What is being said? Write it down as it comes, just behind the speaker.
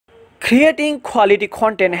Creating quality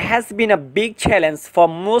content has been a big challenge for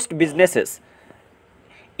most businesses.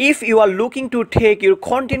 If you are looking to take your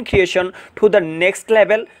content creation to the next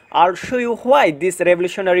level, I'll show you why this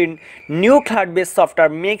revolutionary new cloud-based software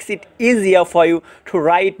makes it easier for you to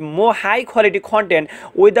write more high-quality content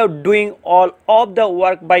without doing all of the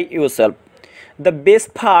work by yourself. The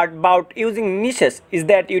best part about using Nichesss is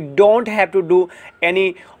that you don't have to do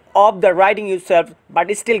any of the writing yourself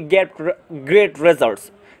but still get great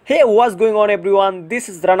results. Hey, what's going on everyone? This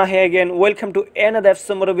is Rana here again. Welcome to another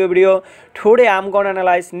Appsumo review video. Today I'm gonna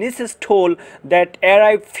analyze Nichesss tool that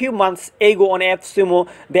arrived few months ago on Appsumo.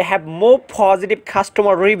 They have more positive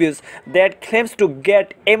customer reviews that claims to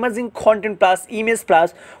get amazing content plus image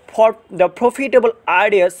plus for the profitable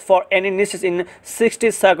ideas for any niches in 60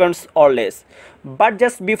 seconds or less. But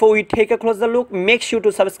just before we take a closer look, make sure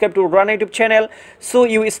to subscribe to Rana YouTube channel so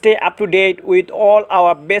you stay up to date with all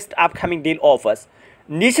our best upcoming deal offers.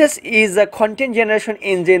 Nichesss is a content generation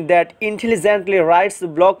engine that intelligently writes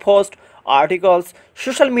blog posts, articles,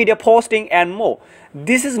 social media posting and more.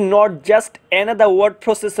 This is not just another word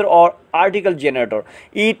processor or article generator.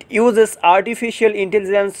 It uses artificial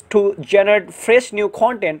intelligence to generate fresh new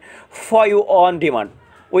content for you on demand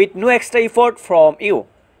with no extra effort from you.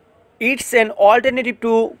 It's an alternative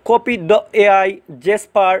to Copy.ai,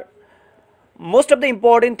 Jasper. Most of the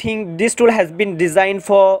important thing, this tool has been designed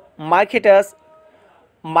for marketers,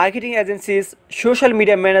 marketing agencies, social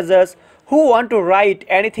media managers who want to write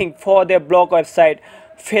anything for their blog, website,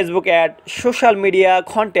 Facebook ad, social media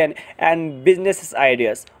content and business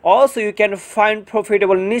ideas. Also, you can find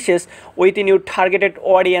profitable niches within your targeted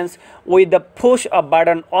audience with the push a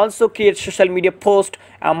button. Also create social media post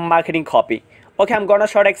and marketing copy. Okay, I'm gonna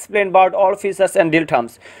short explain about all features and deal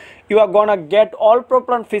terms. You are gonna get all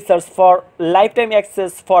proper features for lifetime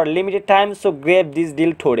access for limited time, so grab this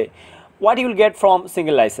deal today. What you will get from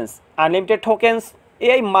single license: unlimited tokens,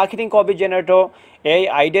 AI marketing copy generator,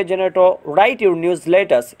 AI idea generator, write your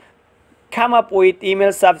newsletters, come up with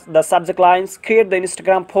email the subject lines, create the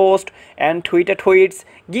Instagram post and Twitter tweets,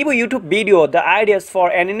 give a YouTube video the ideas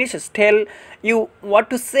for any niches, tell you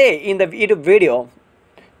what to say in the YouTube video,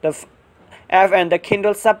 the F and the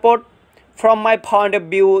Kindle support. From my point of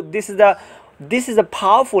view, this is a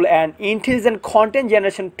powerful and intelligent content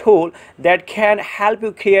generation tool that can help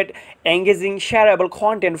you create engaging, shareable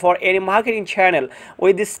content for any marketing channel.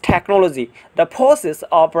 With this technology, the process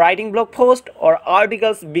of writing blog posts or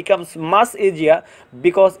articles becomes much easier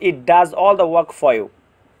because it does all the work for you.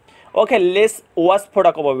 Okay, let's watch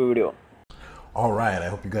product overview video. All right, I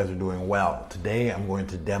hope you guys are doing well. Today I'm going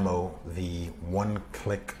to demo the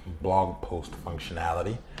one-click blog post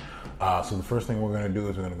functionality. So the first thing we're going to do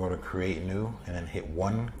is we're going to go to create new and then hit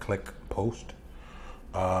one-click post.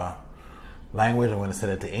 Language, I'm going to set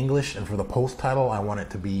it to English, and for the post title I want it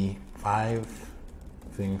to be 5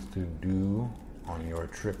 things to do on your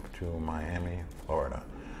trip to Miami, Florida.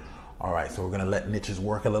 All right, so we're going to let Nichesss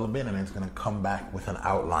work a little bit and it's going to come back with an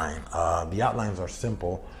outline. The outlines are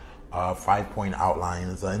simple. 5-point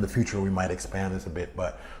outlines. In the future we might expand this a bit,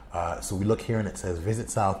 but so we look here and it says visit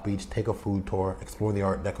South Beach, take a food tour, explore the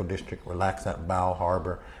Art Deco district, relax at Bow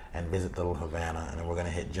Harbor and visit Little Havana. And then we're going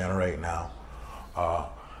to hit generate now,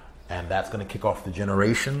 and that's going to kick off the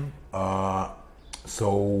generation.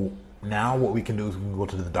 So now what we can do is we can go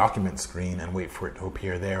to the document screen and wait for it to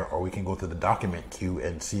appear there, or we can go to the document queue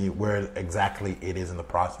and see where exactly it is in the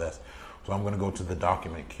process. So I'm going to go to the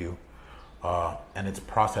document queue. And it's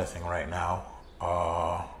processing right now,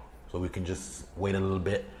 so we can just wait a little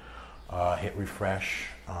bit, hit refresh,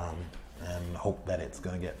 and hope that it's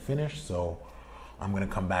going to get finished. So I'm going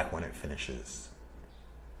to come back when it finishes.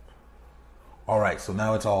 All right, so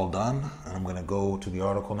now it's all done, and I'm going to go to the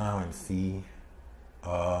article now and see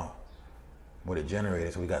what it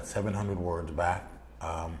generated. So we got 700 words back,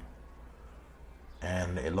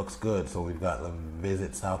 and it looks good. So we've got the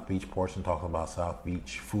visit South Beach portion, talking about South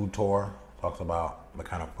Beach, food tour, talks about the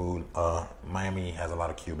kind of food. Miami has a lot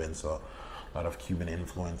of Cubans, so a lot of Cuban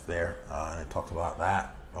influence there. And it talks about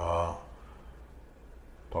that.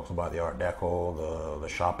 Talks about the Art Deco, the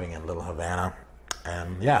shopping in Little Havana.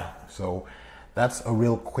 And yeah, so that's a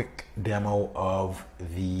real quick demo of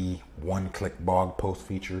the one-click blog post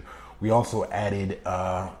feature. We also added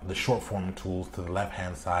the short form tools to the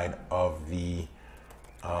left-hand side of the,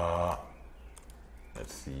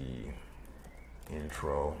 let's see,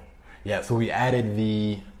 intro. Yeah, so we added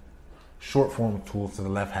the short form tools to the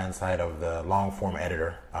left hand side of the long form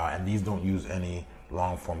editor, and these don't use any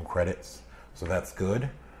long form credits, so that's good.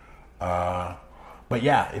 But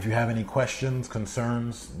yeah, if you have any questions,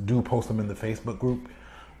 concerns, do post them in the Facebook group,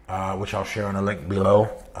 which I'll share on a link below.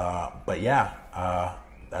 But yeah,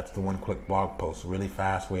 That's the one-click blog post. Really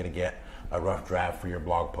fast way to get a rough draft for your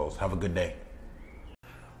blog post. Have a good day.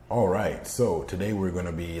 All right, so today we're going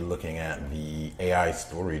to be looking at the AI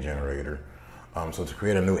story generator. So to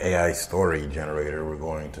create a new AI story generator, we're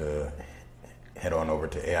going to head on over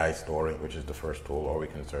to AI Story, which is the first tool, or we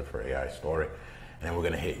can search for AI Story. And then we're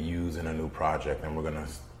going to hit Use in a new project, and we're going to,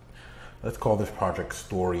 let's call this project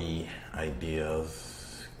Story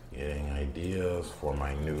Ideas. Getting ideas for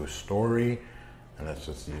my new story. And let's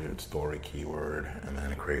just use story keyword and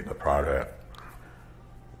then create the project.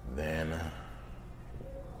 Then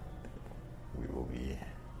we will be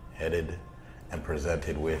headed and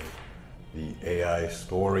presented with the AI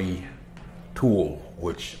story tool,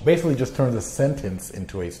 which basically just turns a sentence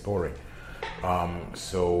into a story.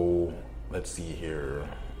 So let's see here.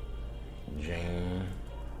 Jane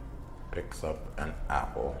picks up an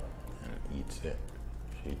apple and eats it.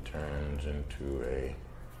 She turns into a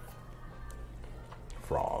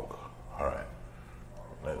frog. All right,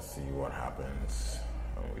 let's see what happens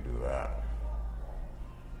when we do that.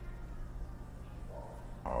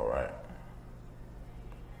 All right.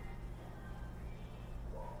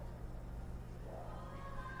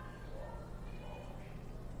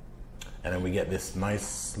 And then we get this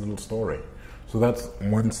nice little story. So that's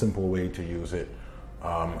one simple way to use it.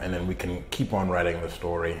 And then we can keep on writing the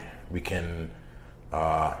story. We can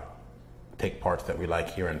take parts that we like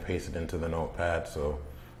here and paste it into the notepad.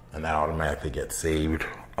 And that automatically gets saved.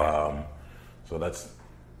 So that's,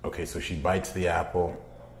 okay, so she bites the apple.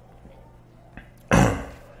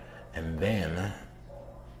 And then,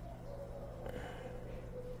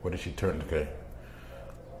 what did she turn? Okay.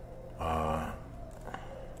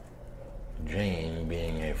 Jane,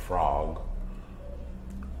 being a frog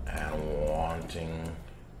and wanting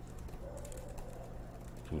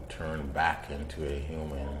to turn back into a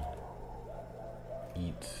human,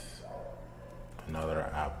 eats another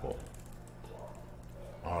apple.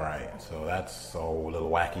 All right, so that's a little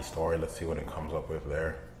wacky story. Let's see what it comes up with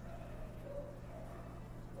there.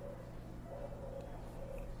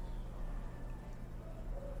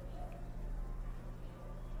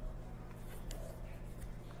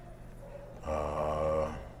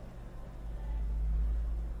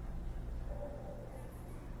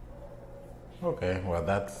 Okay, well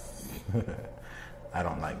that's, I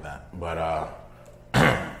don't like that, but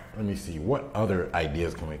let me see, what other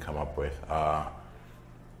ideas can we come up with?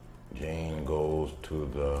 Jane goes to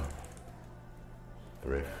the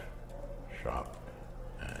thrift shop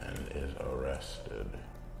and is arrested.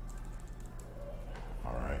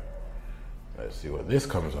 All right, let's see what this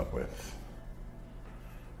comes up with.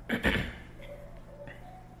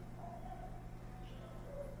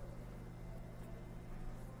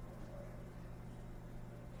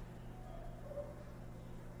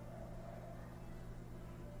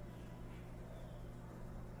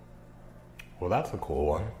 Well, that's a cool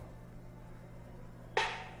one.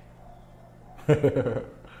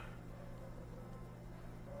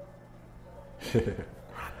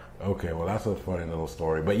 Okay, well, that's a funny little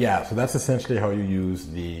story. But yeah, so that's essentially how you use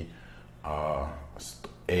the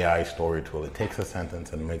AI story tool. It takes a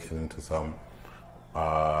sentence and makes it into some,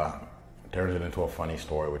 turns it into a funny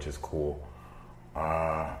story, which is cool.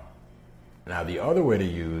 Now, the other way to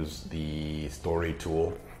use the story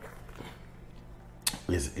tool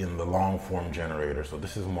is in the long form generator. So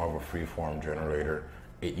this is more of a free form generator.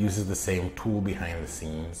 It uses the same tool behind the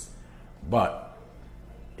scenes, but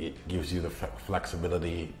it gives you the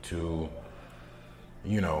flexibility to,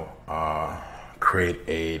 create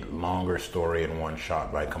a longer story in one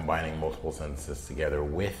shot by combining multiple sentences together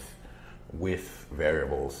with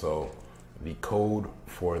variables. So the code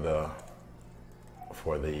for the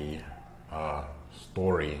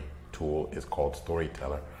story tool is called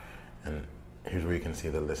Storyteller, and here's where you can see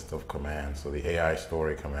the list of commands. So the AI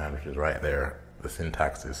story command, which is right there, the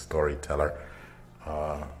syntax is Storyteller.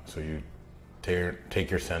 So you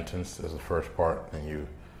take your sentence as the first part, and you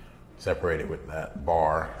separate it with that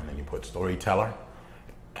bar, and then you put Storyteller.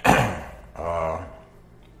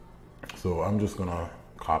 So I'm just gonna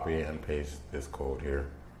copy and paste this code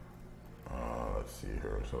here. Let's see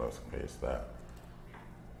here, so let's paste that.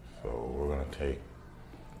 So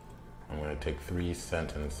I'm gonna take 3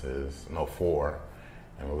 sentences, no 4,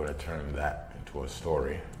 and we're gonna turn that into a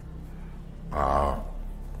story.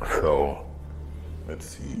 So let's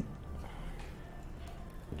see.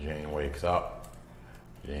 Jane wakes up.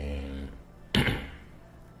 Jane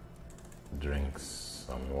drinks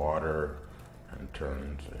some water and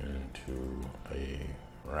turns into a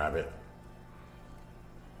rabbit.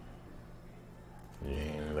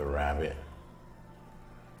 Jane the rabbit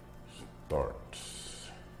starts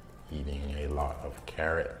eating a lot of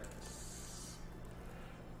carrots.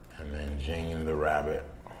 And then Jane the rabbit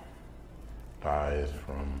dies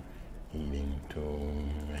from eating too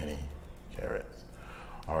many carrots.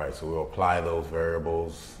 All right, so we'll apply those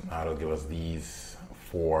variables. Now it'll give us these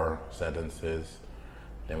 4 sentences.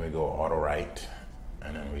 Then we go auto write,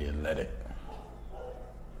 and then we let it.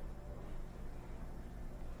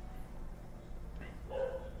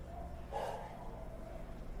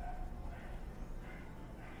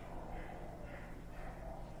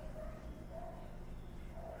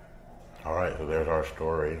 All right, so there's our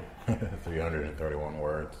story, 331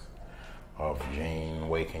 words of Jane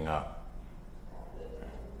waking up,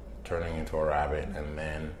 turning into a rabbit, and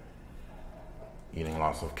then eating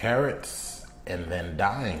lots of carrots, and then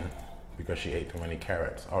dying because she ate too many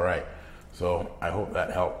carrots. All right, so I hope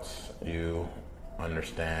that helps you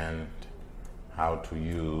understand how to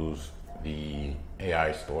use the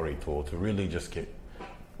AI story tool to really just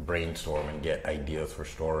brainstorm and get ideas for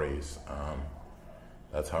stories.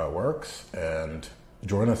 That's how it works. And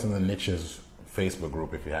join us in the Nichesss Facebook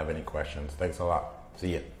group if you have any questions. Thanks a lot.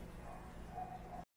 See ya.